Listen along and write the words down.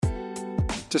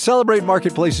To celebrate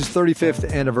Marketplace's 35th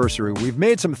anniversary, we've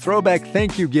made some throwback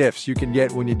thank you gifts you can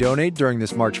get when you donate during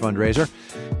this March fundraiser.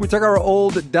 We took our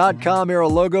old .com era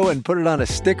logo and put it on a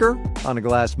sticker, on a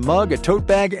glass mug, a tote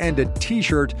bag, and a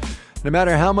t-shirt. No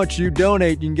matter how much you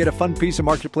donate, you can get a fun piece of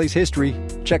Marketplace history.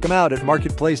 Check them out at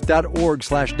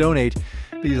marketplace.org/donate.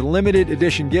 These limited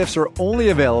edition gifts are only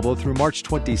available through March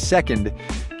 22nd.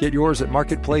 Get yours at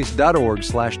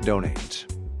marketplace.org/donate.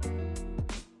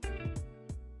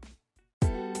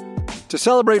 To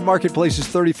celebrate Marketplace's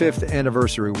 35th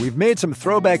anniversary, we've made some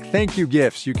throwback thank you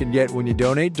gifts you can get when you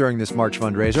donate during this March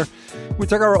fundraiser. We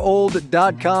took our old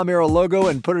 .com era logo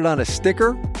and put it on a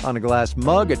sticker, on a glass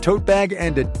mug, a tote bag,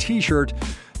 and a t-shirt.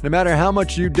 No matter how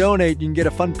much you donate, you can get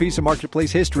a fun piece of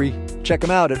Marketplace history. Check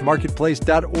them out at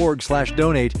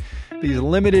marketplace.org/donate. These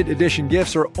limited edition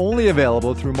gifts are only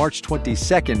available through March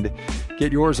 22nd.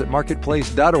 Get yours at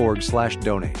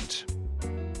marketplace.org/donate.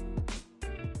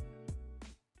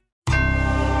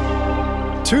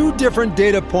 Two different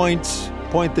data points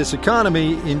point this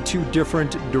economy in two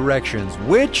different directions.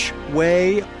 Which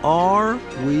way are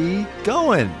we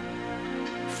going?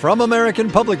 From American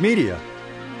Public Media,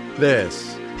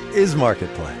 this is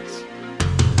Marketplace.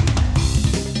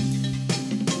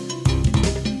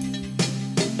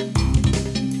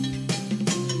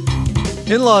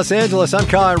 In Los Angeles, I'm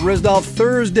Kai Risdolf.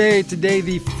 Thursday, today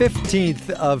the 15th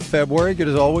of February. Good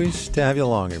as always to have you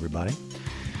along, everybody.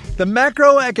 The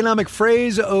macroeconomic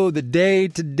phrase the day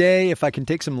today, if I can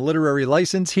take some literary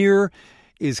license here,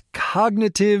 is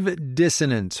cognitive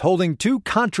dissonance, holding two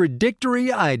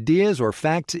contradictory ideas or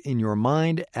facts in your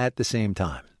mind at the same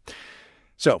time.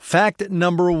 So, fact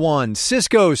number one,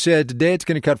 Cisco said today it's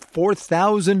going to cut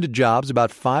 4,000 jobs, about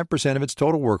 5% of its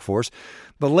total workforce,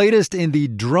 the latest in the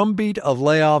drumbeat of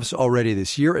layoffs already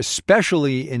this year,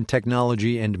 especially in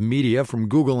technology and media, from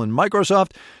Google and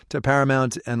Microsoft to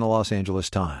Paramount and the Los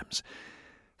Angeles Times.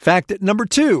 Fact number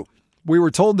two, we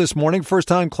were told this morning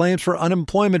first-time claims for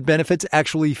unemployment benefits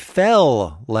actually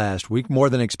fell last week, more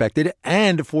than expected,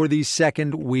 and for the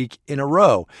second week in a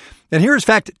row. And here's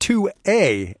fact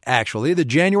 2A, actually. The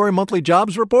January monthly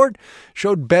jobs report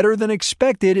showed better than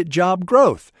expected job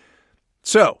growth.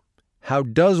 So, how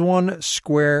does one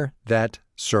square that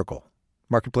circle?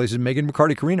 Marketplace's Megan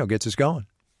McCarty-Carino gets us going.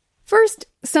 First,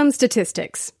 some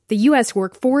statistics. The U.S.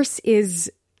 workforce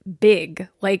is big,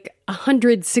 like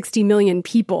 160 million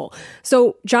people.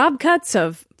 So job cuts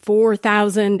of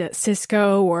 4,000 at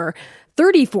Cisco or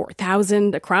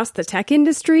 34,000 across the tech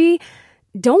industry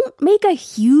don't make a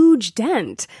huge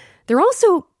dent. They're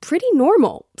also pretty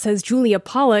normal, says Julia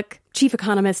Pollack, chief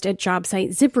economist at job site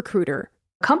ZipRecruiter.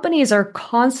 Companies are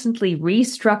constantly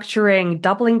restructuring,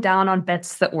 doubling down on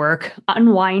bets that work,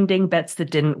 unwinding bets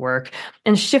that didn't work,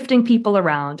 and shifting people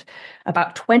around.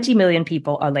 About 20 million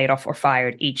people are laid off or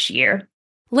fired each year.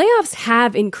 Layoffs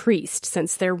have increased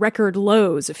since their record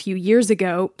lows a few years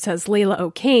ago, says Layla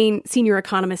O'Kane, senior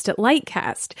economist at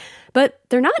Lightcast. But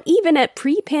they're not even at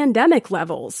pre-pandemic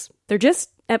levels. They're just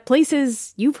at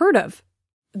places you've heard of.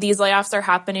 These layoffs are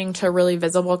happening to really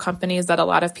visible companies that a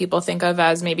lot of people think of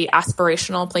as maybe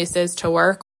aspirational places to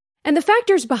work. And the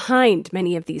factors behind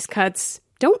many of these cuts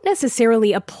don't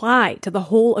necessarily apply to the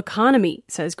whole economy,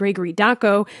 says Gregory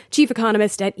Dacco, chief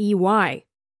economist at EY.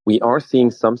 We are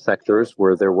seeing some sectors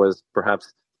where there was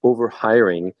perhaps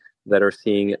overhiring that are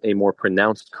seeing a more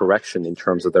pronounced correction in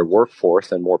terms of their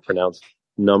workforce and more pronounced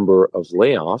number of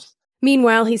layoffs.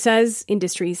 Meanwhile, he says,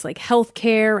 industries like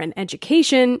healthcare and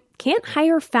education can't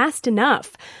hire fast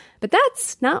enough. But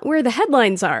that's not where the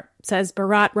headlines are, says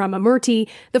Bharat Ramamurthy,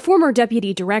 the former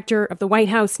deputy director of the White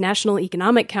House National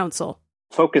Economic Council.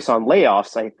 Focus on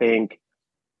layoffs, I think,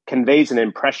 conveys an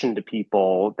impression to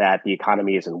people that the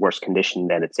economy is in worse condition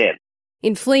than it's in.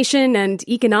 Inflation and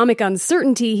economic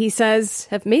uncertainty, he says,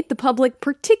 have made the public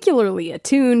particularly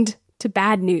attuned to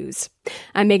bad news.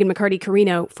 I'm Megan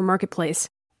McCarty-Carino for Marketplace.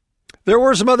 There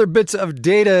were some other bits of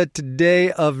data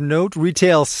today of note.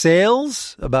 Retail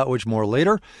sales, about which more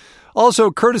later.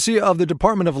 Also, courtesy of the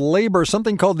Department of Labor,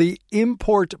 something called the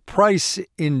Import Price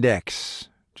Index.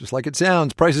 Just like it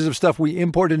sounds, prices of stuff we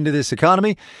import into this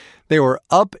economy, they were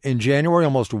up in January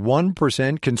almost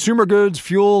 1%. Consumer goods,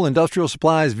 fuel, industrial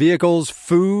supplies, vehicles,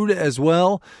 food as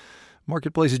well.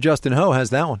 Marketplace's Justin Ho has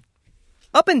that one.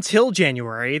 Up until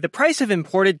January, the price of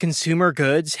imported consumer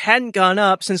goods hadn't gone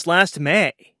up since last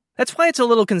May. That's why it's a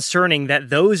little concerning that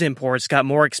those imports got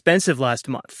more expensive last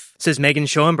month, says Megan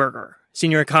Schoenberger,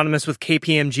 senior economist with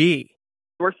KPMG.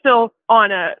 We're still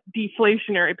on a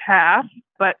deflationary path,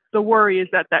 but the worry is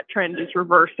that that trend is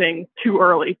reversing too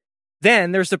early.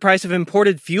 Then there's the price of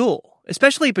imported fuel,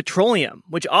 especially petroleum,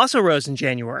 which also rose in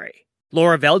January.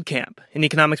 Laura Veldkamp, an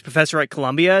economics professor at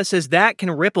Columbia, says that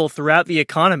can ripple throughout the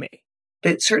economy.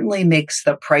 It certainly makes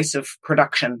the price of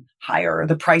production higher,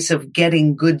 the price of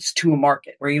getting goods to a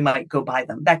market where you might go buy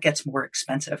them. That gets more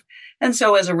expensive. And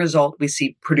so as a result, we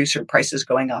see producer prices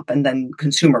going up and then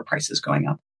consumer prices going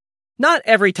up. Not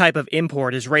every type of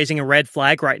import is raising a red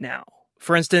flag right now.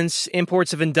 For instance,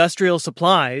 imports of industrial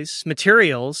supplies,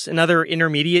 materials, and other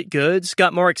intermediate goods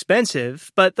got more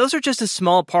expensive, but those are just a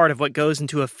small part of what goes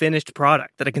into a finished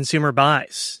product that a consumer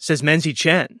buys, says Menzi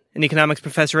Chen, an economics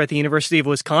professor at the University of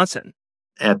Wisconsin.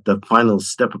 At the final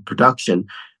step of production,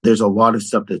 there's a lot of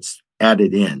stuff that's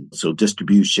added in. So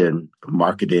distribution,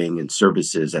 marketing, and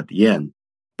services at the end.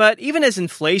 But even as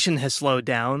inflation has slowed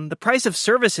down, the price of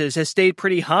services has stayed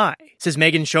pretty high, says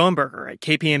Megan Schoenberger at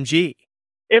KPMG.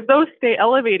 If those stay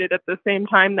elevated at the same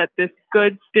time that this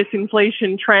goods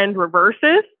disinflation trend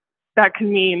reverses, that can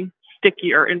mean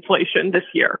stickier inflation this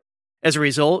year. As a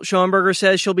result, Schoenberger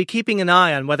says she'll be keeping an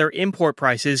eye on whether import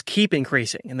prices keep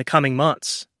increasing in the coming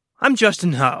months. I'm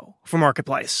Justin Ho for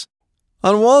Marketplace.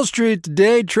 On Wall Street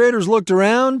today, traders looked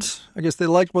around. I guess they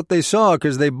liked what they saw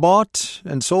because they bought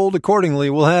and sold accordingly.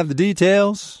 We'll have the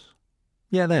details.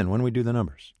 Yeah, then, when we do the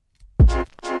numbers.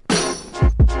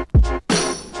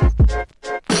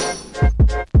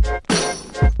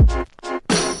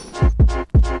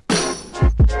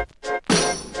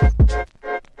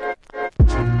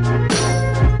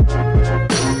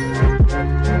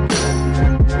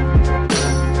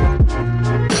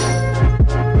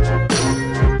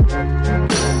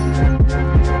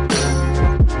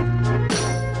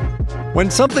 When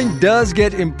something does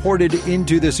get imported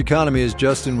into this economy, as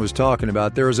Justin was talking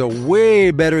about, there is a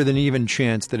way better than even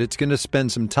chance that it's going to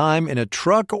spend some time in a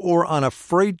truck or on a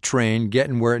freight train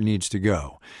getting where it needs to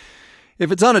go.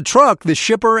 If it's on a truck, the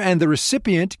shipper and the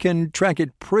recipient can track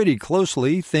it pretty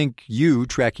closely. Think you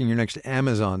tracking your next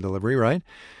Amazon delivery, right?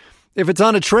 If it's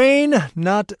on a train,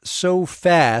 not so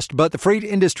fast, but the freight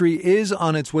industry is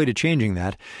on its way to changing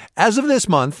that. As of this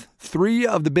month, 3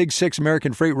 of the big 6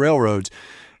 American freight railroads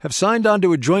have signed on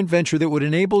to a joint venture that would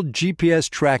enable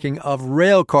GPS tracking of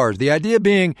rail cars. The idea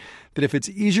being that if it's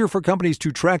easier for companies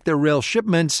to track their rail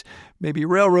shipments, maybe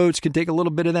railroads can take a little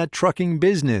bit of that trucking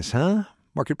business, huh?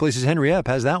 Marketplace's Henry Epp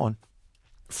has that one.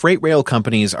 Freight rail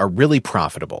companies are really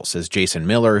profitable, says Jason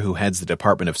Miller, who heads the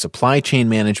Department of Supply Chain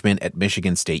Management at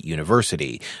Michigan State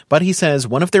University. But he says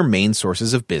one of their main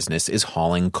sources of business is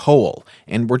hauling coal,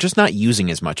 and we're just not using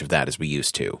as much of that as we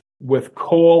used to. With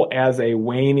coal as a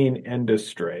waning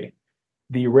industry,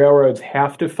 the railroads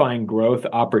have to find growth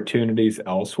opportunities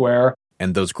elsewhere.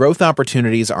 And those growth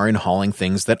opportunities are in hauling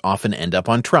things that often end up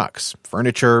on trucks,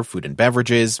 furniture, food and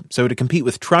beverages. So to compete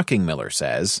with trucking, Miller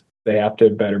says, they have to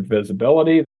have better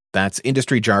visibility. That's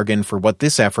industry jargon for what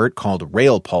this effort, called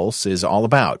Rail Pulse, is all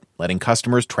about, letting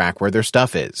customers track where their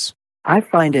stuff is. I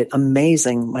find it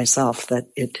amazing myself that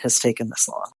it has taken this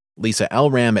long. Lisa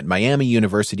Elram at Miami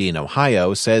University in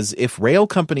Ohio says if rail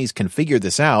companies can figure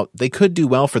this out, they could do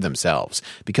well for themselves,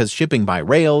 because shipping by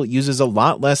rail uses a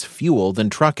lot less fuel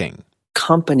than trucking.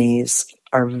 Companies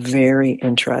are very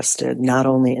interested not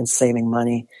only in saving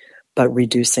money, but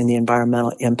reducing the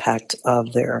environmental impact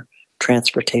of their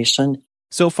transportation.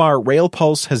 So far, Rail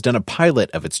Pulse has done a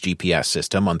pilot of its GPS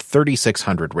system on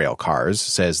 3,600 rail cars,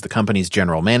 says the company's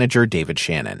general manager, David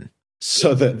Shannon.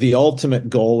 So the ultimate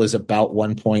goal is about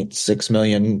 1.6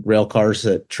 million rail cars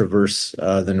that traverse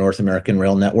the North American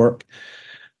rail network.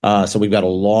 So we've got a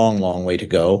long, long way to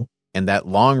go. And that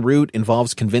long route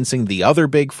involves convincing the other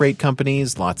big freight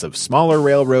companies, lots of smaller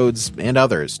railroads, and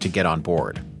others to get on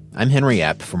board. I'm Henry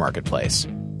Epp for Marketplace.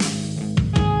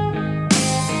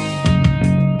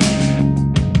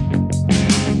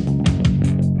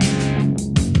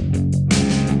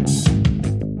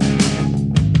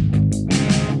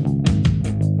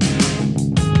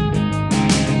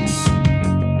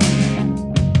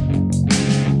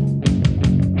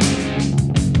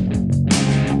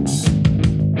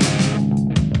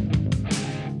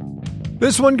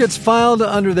 This one gets filed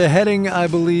under the heading, I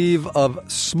believe, of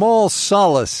small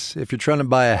solace if you're trying to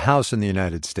buy a house in the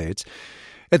United States.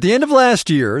 At the end of last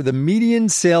year, the median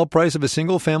sale price of a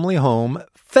single-family home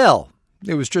fell.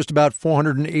 It was just about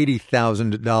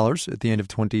 $480,000 at the end of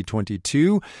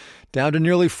 2022, down to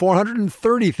nearly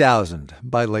 $430,000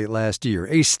 by late last year.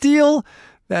 A steal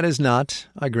that is not,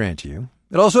 I grant you.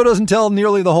 It also doesn't tell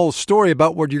nearly the whole story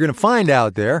about what you're going to find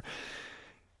out there.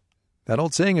 That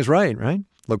old saying is right?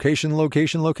 Location,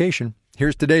 location, location.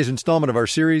 Here's today's installment of our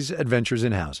series, Adventures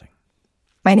in Housing.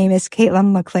 My name is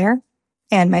Caitlin LeClaire,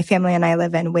 and my family and I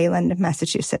live in Wayland,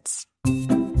 Massachusetts.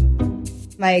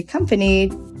 My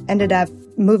company ended up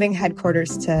moving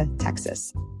headquarters to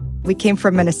Texas. We came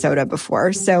from Minnesota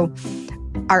before, so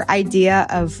our idea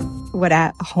of what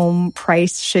a home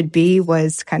price should be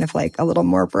was kind of like a little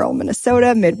more rural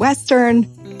Minnesota, Midwestern.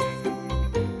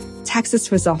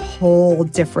 Texas was a whole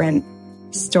different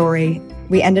story.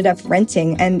 We ended up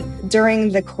renting, and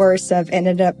during the course of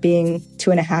ended up being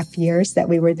 2.5 years that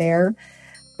we were there,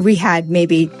 we had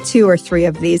maybe 2 or 3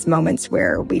 of these moments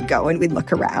where we'd go and we'd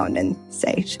look around and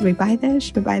say, should we buy this?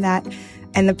 Should we buy that?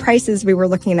 And the prices we were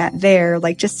looking at there,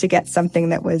 like just to get something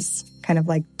that was kind of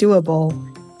like doable,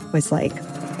 was like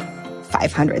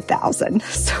 $500,000.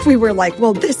 So we were like,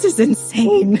 well, this is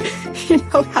insane.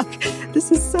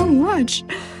 This is so much.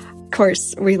 Of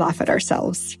course, we laugh at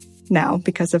ourselves now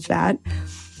because of that.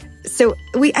 So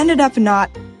we ended up not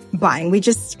buying. We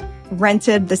just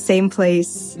rented the same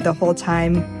place the whole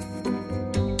time.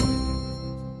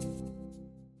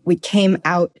 We came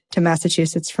out to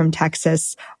Massachusetts from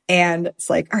Texas, and it's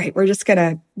like, all right, we're just going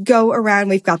to go around.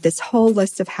 We've got this whole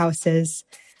list of houses.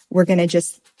 We're going to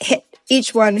just hit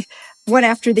each one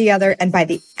after the other. And by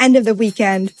the end of the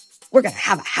weekend, we're going to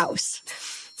have a house.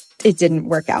 It didn't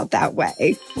work out that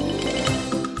way.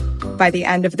 By the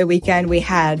end of the weekend, we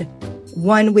had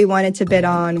one we wanted to bid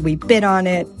on. We bid on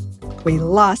it. We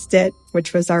lost it,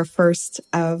 which was our first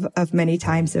of many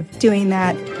times of doing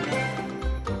that.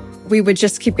 We would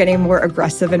just keep getting more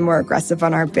aggressive and more aggressive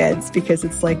on our bids because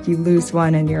it's like you lose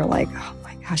one and you're like, oh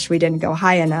my gosh, we didn't go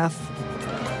high enough.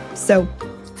 So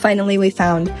finally, we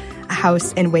found a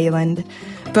house in Wayland.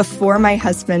 Before my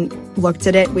husband looked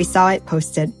at it, we saw it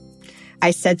posted.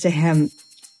 I said to him,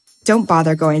 don't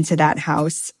bother going to that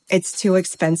house. It's too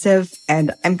expensive,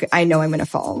 and I know I'm going to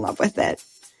fall in love with it.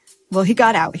 Well, he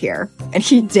got out here, and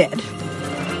he did.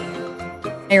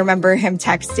 I remember him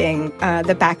texting,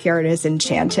 the backyard is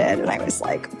enchanted, and I was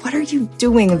like, what are you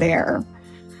doing there?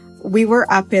 We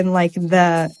were up in like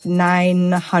the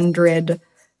 900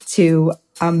 to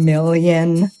 $1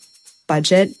 million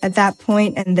budget at that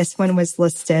point, and this one was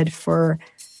listed for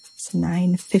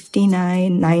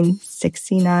 $959,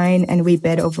 $969, and we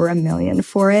bid over $1 million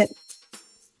for it,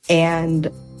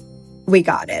 and we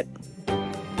got it.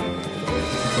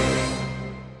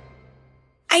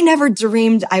 I never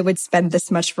dreamed I would spend this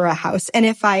much for a house, and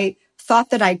if I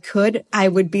thought that I could, I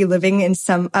would be living in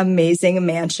some amazing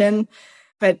mansion,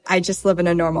 but I just live in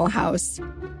a normal house.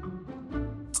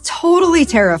 It's totally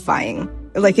terrifying.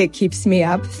 Like, it keeps me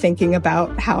up thinking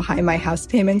about how high my house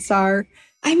payments are.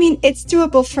 I mean, it's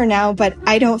doable for now, but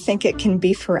I don't think it can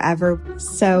be forever.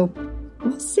 So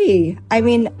we'll see. I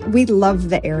mean, we love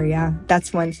the area.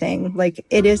 That's one thing. Like,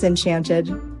 it is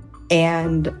enchanted,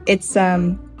 and it's,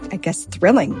 I guess,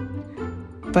 thrilling,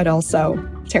 but also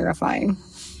terrifying.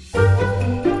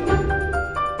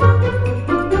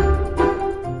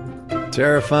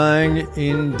 Terrifying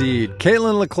indeed.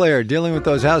 Caitlin LeClaire dealing with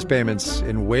those house payments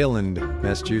in Wayland,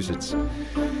 Massachusetts.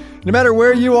 No matter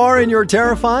where you are in your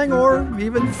terrifying or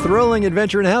even thrilling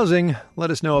adventure in housing,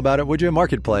 let us know about it, would you?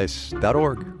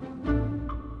 Marketplace.org.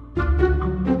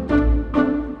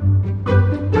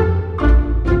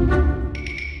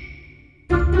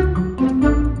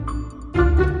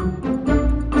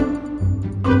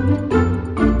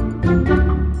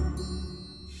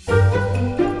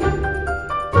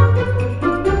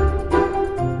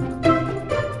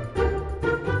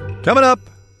 Coming up,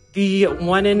 the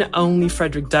one and only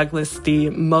Frederick Douglass,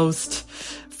 the most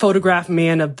photographed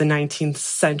man of the 19th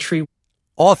century.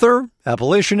 Author,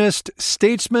 abolitionist,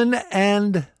 statesman,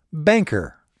 and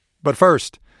banker. But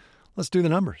first, let's do the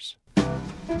numbers.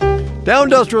 Dow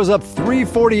Industrial's up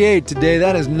 348 today.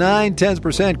 That is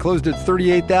 0.9%, closed at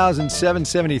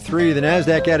 38,773. The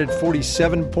Nasdaq added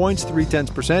 47 points,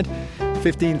 0.3%.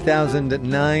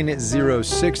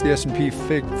 15,906. The S&P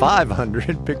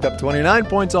 500 picked up 29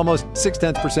 points, almost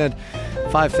 0.6%,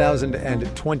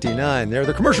 5,029 there.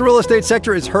 The commercial real estate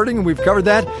sector is hurting, and we've covered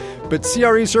that. But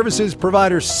CRE services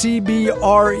provider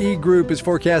CBRE Group is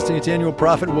forecasting its annual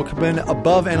profit will come in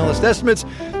above analyst estimates.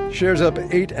 Shares up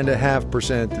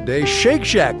 8.5% today. Shake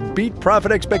Shack beat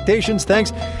profit expectations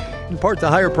thanks in part to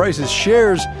higher prices.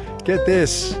 Shares, get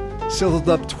this, settled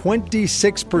up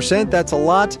 26%. That's a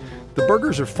lot. The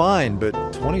burgers are fine, but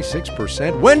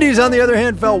 26%. Wendy's, on the other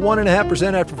hand, fell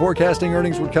 1.5% after forecasting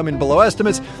earnings would come in below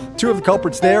estimates. Two of the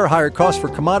culprits there, higher costs for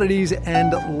commodities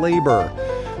and labor.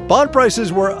 Bond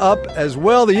prices were up as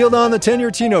well. The yield on the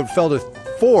 10-year T-note fell to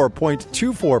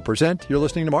 4.24%. You're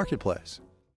listening to Marketplace.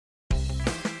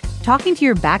 Talking to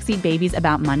your backseat babies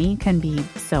about money can be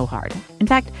so hard. In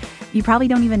fact, you probably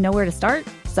don't even know where to start.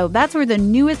 So that's where the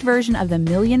newest version of the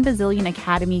Million Bazillion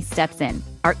Academy steps in,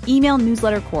 our email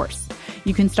newsletter course.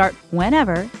 You can start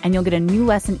whenever, and you'll get a new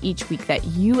lesson each week that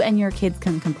you and your kids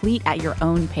can complete at your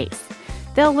own pace.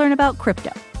 They'll learn about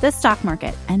crypto, the stock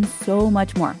market, and so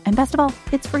much more. And best of all,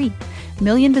 it's free.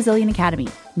 Million Bazillion Academy,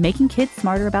 making kids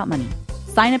smarter about money.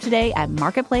 Sign up today at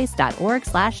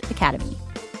marketplace.org/academy.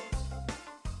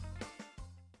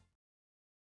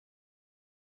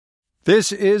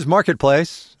 This is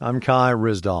Marketplace. I'm Kai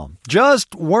Rizdal.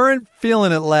 Just weren't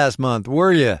feeling it last month,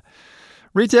 were you?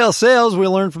 Retail sales, we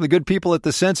learned from the good people at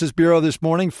the Census Bureau this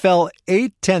morning, fell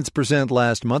 0.8%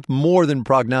 last month, more than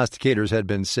prognosticators had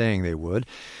been saying they would.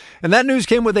 And that news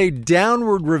came with a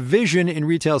downward revision in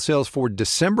retail sales for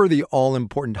December, the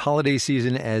all-important holiday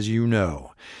season, as you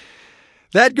know.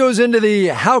 That goes into the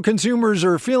how consumers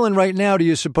are feeling right now, do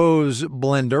you suppose,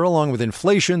 blender, along with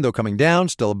inflation, though coming down,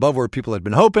 still above where people had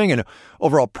been hoping, and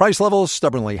overall price levels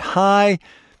stubbornly high.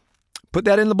 Put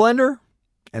that in the blender,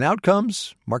 and out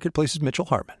comes Marketplace's Mitchell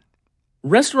Hartman.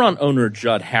 Restaurant owner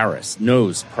Judd Harris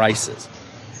knows prices.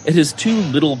 At his 2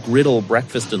 Little Griddle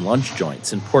breakfast and lunch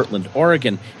joints in Portland,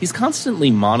 Oregon, he's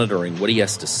constantly monitoring what he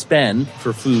has to spend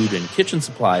for food and kitchen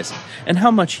supplies and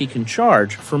how much he can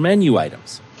charge for menu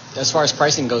items. As far as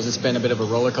pricing goes, it's been a bit of a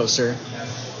roller coaster.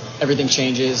 Everything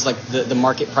changes, like the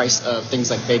market price of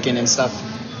things like bacon and stuff.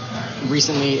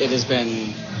 Recently, it has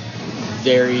been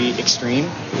very extreme.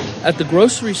 At the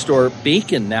grocery store,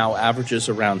 bacon now averages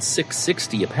around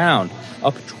 $6.60 a pound,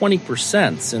 up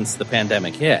 20% since the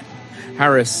pandemic hit.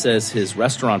 Harris says his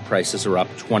restaurant prices are up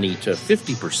 20 to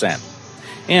 50%.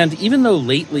 And even though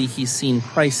lately he's seen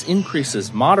price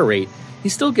increases moderate, he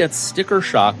still gets sticker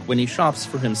shock when he shops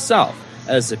for himself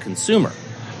as a consumer.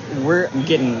 We're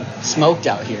getting smoked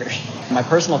out here. My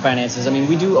personal finances,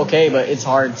 we do okay, but it's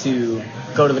hard to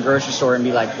go to the grocery store and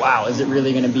be like, wow, is it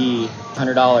really going to be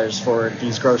 $100 for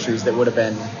these groceries that would have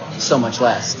been so much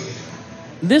less?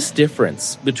 This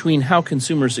difference between how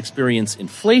consumers experience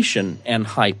inflation and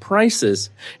high prices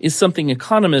is something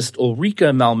economist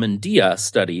Ulrike Malmendia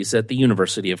studies at the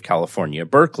University of California,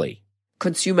 Berkeley.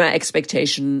 Consumer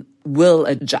expectation will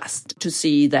adjust to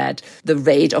see that the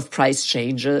rate of price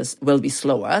changes will be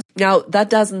slower. Now,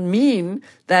 that doesn't mean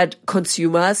that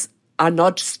consumers are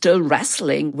not still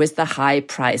wrestling with the high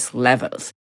price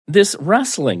levels. This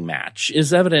wrestling match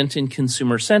is evident in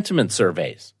consumer sentiment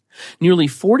surveys. Nearly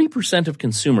 40% of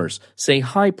consumers say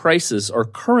high prices are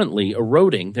currently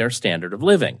eroding their standard of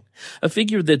living, a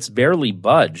figure that's barely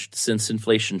budged since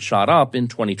inflation shot up in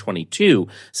 2022,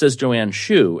 says Joanne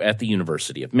Shu at the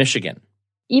University of Michigan.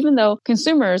 Even though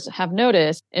consumers have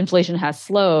noticed inflation has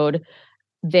slowed,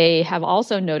 they have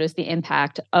also noticed the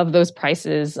impact of those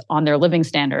prices on their living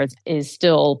standards is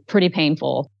still pretty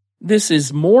painful. This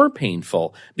is more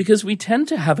painful because we tend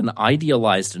to have an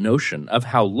idealized notion of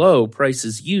how low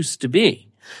prices used to be,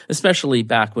 especially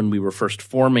back when we were first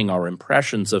forming our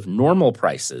impressions of normal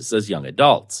prices as young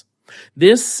adults.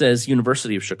 This, says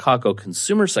University of Chicago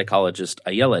consumer psychologist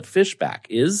Ayelet Fishback,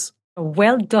 is a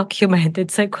well-documented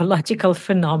psychological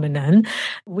phenomenon.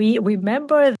 We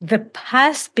remember the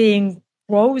past being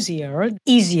rosier,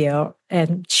 easier,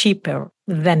 and cheaper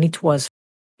than it was.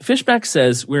 Fishback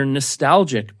says we're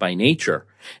nostalgic by nature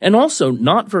and also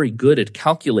not very good at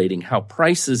calculating how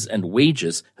prices and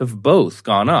wages have both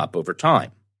gone up over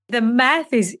time. The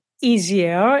math is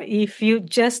easier if you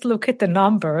just look at the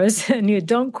numbers and you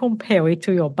don't compare it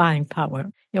to your buying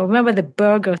power. Remember the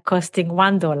burger costing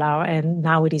 $1 and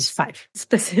now it is $5.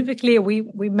 Specifically, we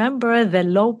remember the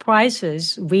low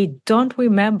prices. We don't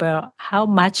remember how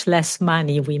much less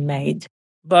money we made.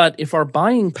 But if our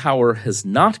buying power has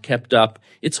not kept up,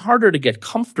 it's harder to get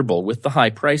comfortable with the high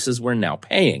prices we're now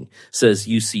paying, says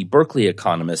UC Berkeley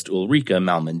economist Ulrike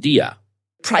Malmendia.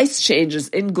 Price changes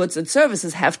in goods and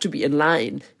services have to be in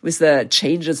line with the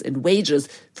changes in wages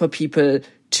for people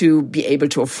to be able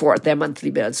to afford their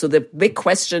monthly bills. So the big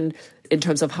question in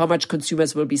terms of how much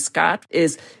consumers will be scarred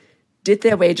is, did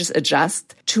their wages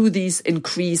adjust to these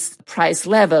increased price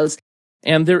levels?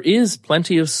 And there is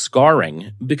plenty of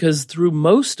scarring because through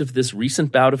most of this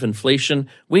recent bout of inflation,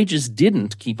 wages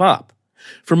didn't keep up.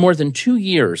 For more than 2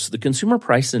 years, the Consumer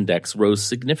Price Index rose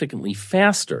significantly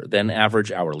faster than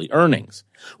average hourly earnings.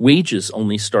 Wages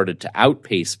only started to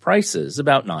outpace prices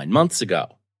about 9 months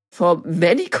ago. For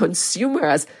many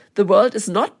consumers, the world is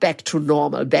not back to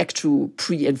normal, back to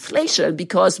pre-inflation,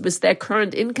 because with their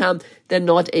current income, they're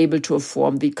not able to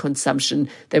afford the consumption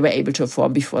they were able to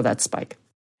afford before that spike.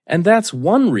 And that's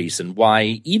one reason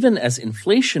why, even as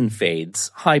inflation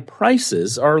fades, high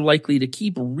prices are likely to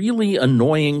keep really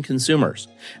annoying consumers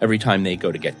every time they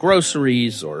go to get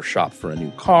groceries or shop for a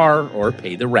new car or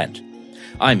pay the rent.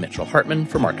 I'm Mitchell Hartman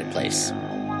for Marketplace.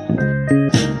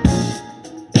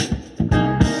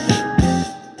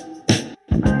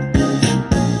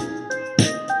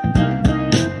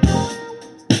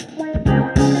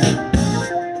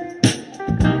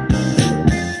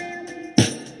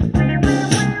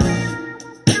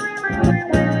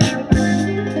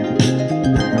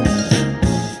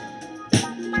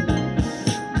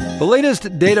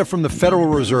 latest data from the Federal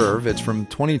Reserve, it's from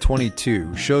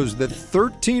 2022, shows that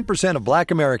 13% of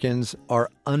Black Americans are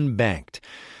unbanked.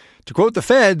 To quote the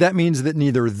Fed, that means that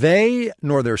neither they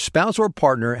nor their spouse or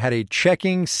partner had a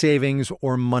checking, savings,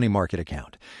 or money market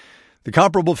account. The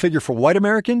comparable figure for white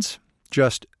Americans,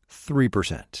 just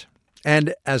 3%.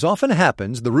 And as often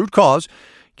happens, the root cause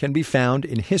can be found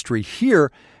in history here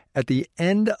at the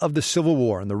end of the Civil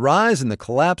War and the rise and the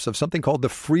collapse of something called the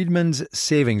Freedmen's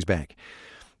Savings Bank.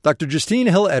 Dr. Justine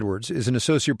Hill Edwards is an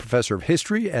associate professor of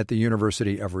history at the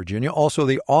University of Virginia, also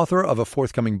the author of a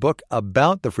forthcoming book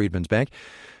about the Freedmen's Bank.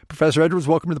 Professor Edwards,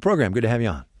 welcome to the program. Good to have you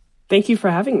on. Thank you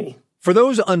for having me. For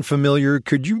those unfamiliar,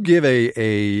 could you give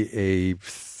a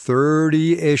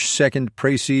 30-ish second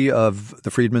précis of the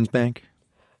Freedmen's Bank?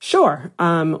 Sure.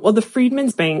 Well, the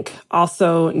Freedmen's Bank,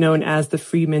 also known as the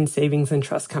Freedmen Savings and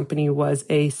Trust Company, was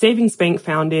a savings bank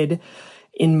founded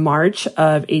in March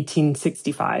of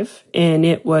 1865, and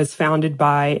it was founded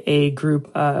by a group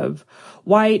of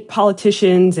white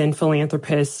politicians and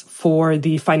philanthropists for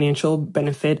the financial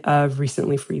benefit of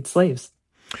recently freed slaves.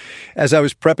 As I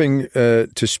was prepping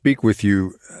to speak with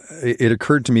you, it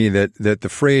occurred to me that the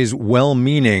phrase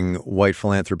well-meaning white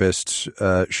philanthropists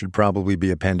should probably be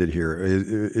appended here.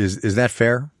 Is that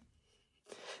fair?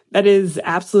 That is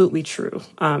absolutely true.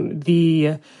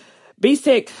 The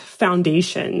basic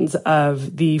foundations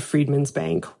of the Freedmen's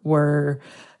Bank were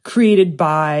created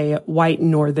by white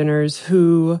Northerners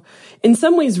who, in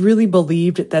some ways, really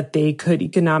believed that they could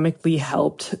economically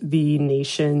help the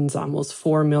nation's almost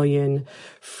 4 million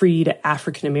freed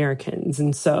African Americans.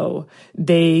 And so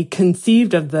they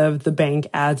conceived of the bank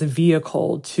as a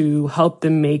vehicle to help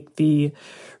them make the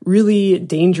really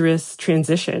dangerous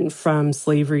transition from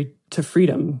slavery to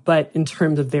freedom, but in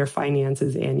terms of their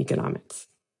finances and economics.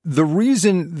 The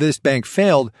reason this bank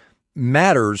failed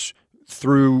matters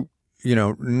through,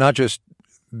 not just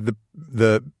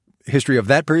the history of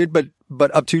that period,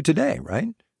 but up to today,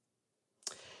 right?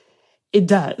 It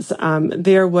does.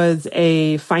 There was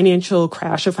a financial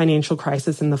crisis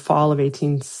in the fall of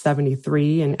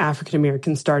 1873, and African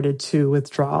Americans started to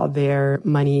withdraw their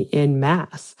money en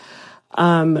masse.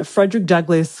 Frederick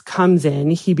Douglass comes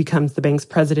in. He becomes the bank's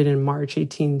president in March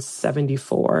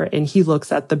 1874, and he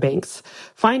looks at the bank's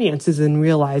finances and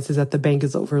realizes that the bank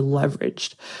is over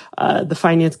leveraged. The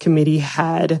finance committee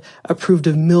had approved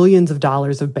of millions of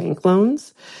dollars of bank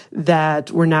loans that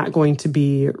were not going to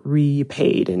be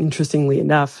repaid. And interestingly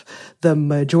enough, the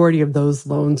majority of those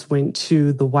loans went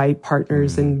to the white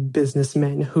partners and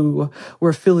businessmen who were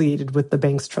affiliated with the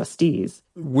bank's trustees.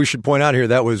 We should point out here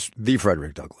that was the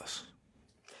Frederick Douglass.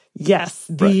 Yes,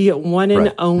 the one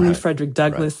and only Frederick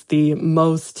Douglass, the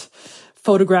most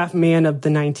photographed man of the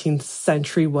 19th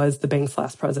century, was the bank's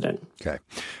last president. Okay.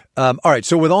 All right.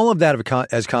 So with all of that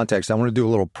as context, I want to do a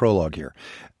little prologue here.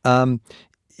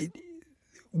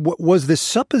 Was the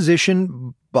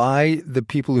supposition by the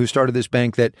people who started this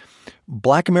bank that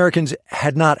Black Americans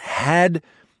had not had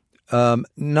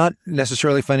not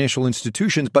necessarily financial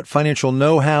institutions, but financial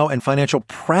know-how and financial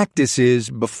practices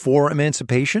before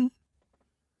emancipation?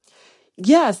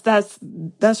 Yes,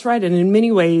 that's right. And in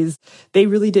many ways, they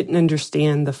really didn't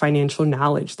understand the financial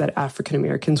knowledge that African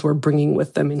Americans were bringing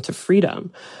with them into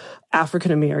freedom.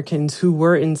 African Americans who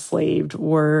were enslaved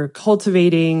were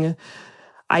cultivating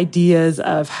ideas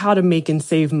of how to make and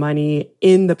save money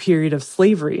in the period of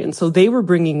slavery. And so they were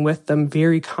bringing with them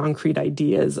very concrete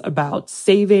ideas about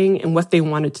saving and what they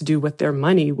wanted to do with their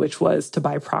money, which was to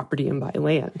buy property and buy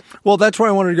land. Well, that's where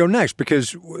I wanted to go next,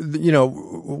 because,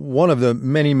 one of the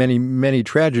many, many, many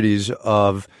tragedies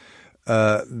of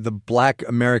the Black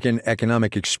American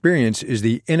economic experience is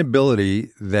the inability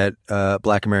that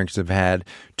Black Americans have had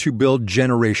to build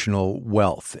generational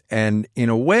wealth. And in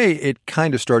a way, it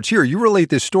kind of starts here. You relate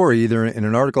this story either in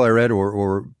an article I read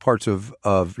or parts of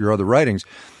your other writings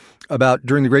about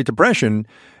during the Great Depression,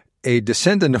 a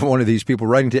descendant of one of these people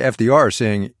writing to FDR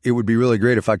saying, it would be really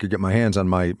great if I could get my hands on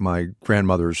my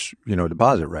grandmother's,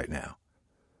 deposit right now.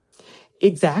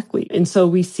 Exactly. And so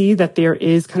we see that there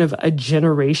is kind of a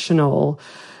generational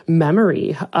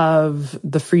memory of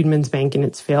the Freedmen's Bank and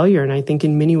its failure. And I think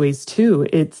in many ways, too,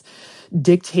 it's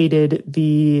dictated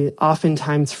the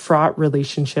oftentimes fraught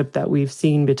relationship that we've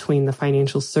seen between the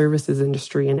financial services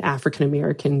industry and African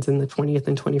Americans in the 20th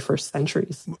and 21st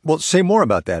centuries. Well, say more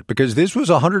about that, because this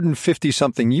was 150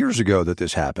 something years ago that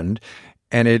this happened.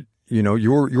 And it,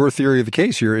 your theory of the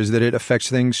case here is that it affects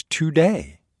things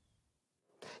today.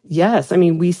 Yes. I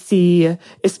mean, we see,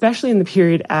 especially in the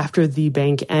period after the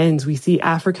bank ends, we see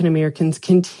African Americans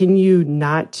continue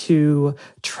not to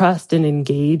trust and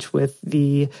engage with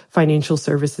the financial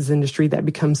services industry that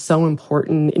becomes so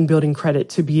important in building credit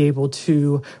to be able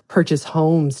to purchase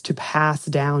homes, to pass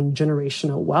down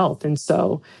generational wealth. And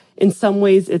so in some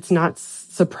ways, it's not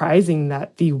surprising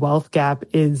that the wealth gap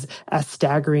is as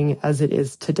staggering as it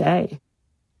is today.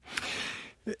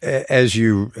 As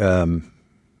you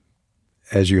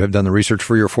have done the research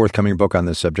for your forthcoming book on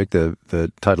this subject,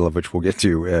 the title of which we'll get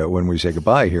to when we say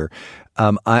goodbye here,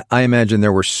 I imagine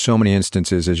there were so many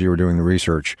instances as you were doing the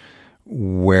research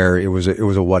where it was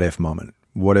a what if moment.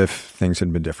 What if things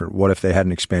had been different? What if they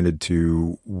hadn't expanded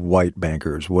to white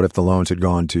bankers? What if the loans had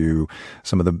gone to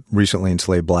some of the recently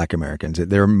enslaved Black Americans?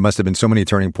 There must have been so many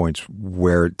turning points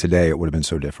where today it would have been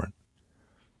so different.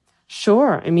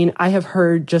 Sure. I mean, I have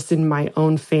heard just in my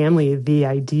own family the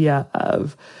idea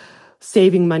of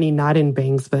saving money not in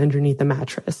banks, but underneath the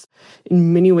mattress.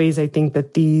 In many ways, I think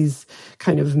that these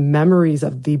kind of memories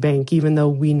of the bank, even though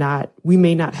we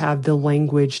may not have the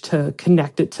language to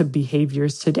connect it to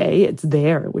behaviors today, it's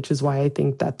there, which is why I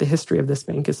think that the history of this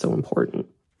bank is so important.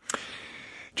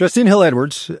 Justine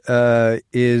Hill-Edwards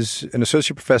is an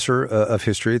associate professor of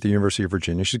history at the University of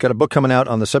Virginia. She's got a book coming out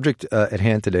on the subject at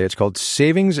hand today. It's called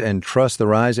Savings and Trust, the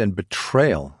Rise and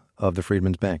Betrayal of the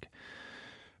Freedmen's Bank.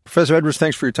 Professor Edwards,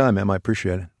 thanks for your time, ma'am. I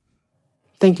appreciate it.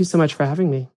 Thank you so much for having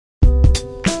me.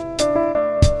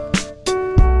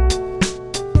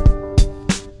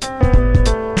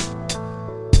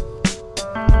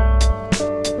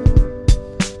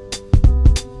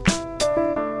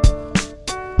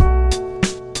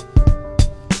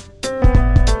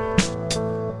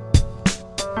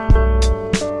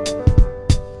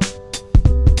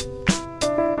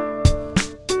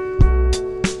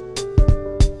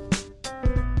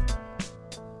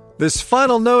 This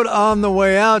final note on the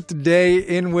way out today,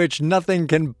 in which nothing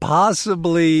can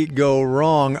possibly go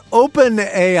wrong.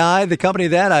 OpenAI, the company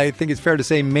that I think it's fair to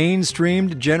say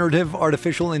mainstreamed generative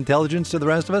artificial intelligence to the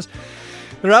rest of us,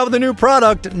 they're out with a new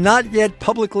product, not yet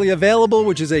publicly available,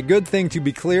 which is a good thing, to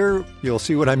be clear. You'll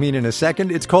see what I mean in a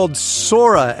second. It's called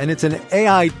Sora, and it's an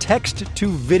AI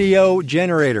text-to-video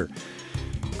generator.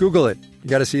 Google it. You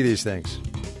got to see these things.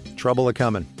 Trouble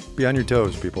a-coming. Be on your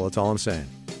toes, people. That's all I'm saying.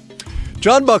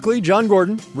 John Buckley, John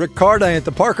Gordon, Rick Carr,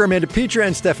 Diantha Parker, Amanda Peacher,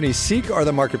 and Stephanie Seek are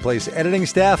the Marketplace editing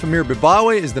staff. Amir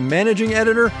Bibawe is the managing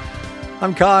editor.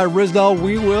 I'm Kai Risdall.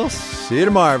 We will see you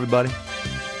tomorrow, everybody.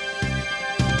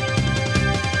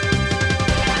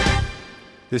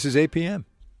 This is 8 p.m.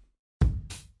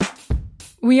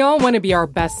 We all want to be our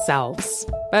best selves,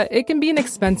 but it can be an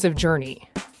expensive journey.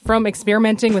 From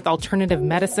experimenting with alternative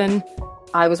medicine.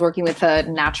 I was working with a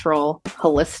natural,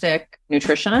 holistic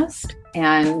nutritionist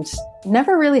and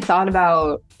never really thought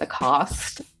about the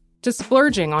cost. To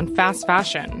splurging on fast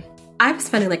fashion. I was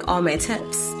spending all my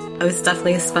tips. I was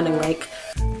definitely spending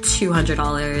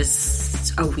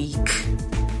 $200 a week.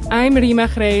 I'm Rima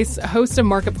Jerez, host of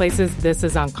Marketplace's This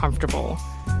Is Uncomfortable.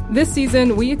 This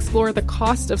season, we explore the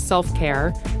cost of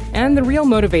self-care and the real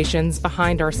motivations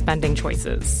behind our spending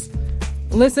choices.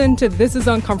 Listen to This Is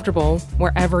Uncomfortable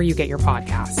wherever you get your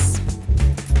podcasts.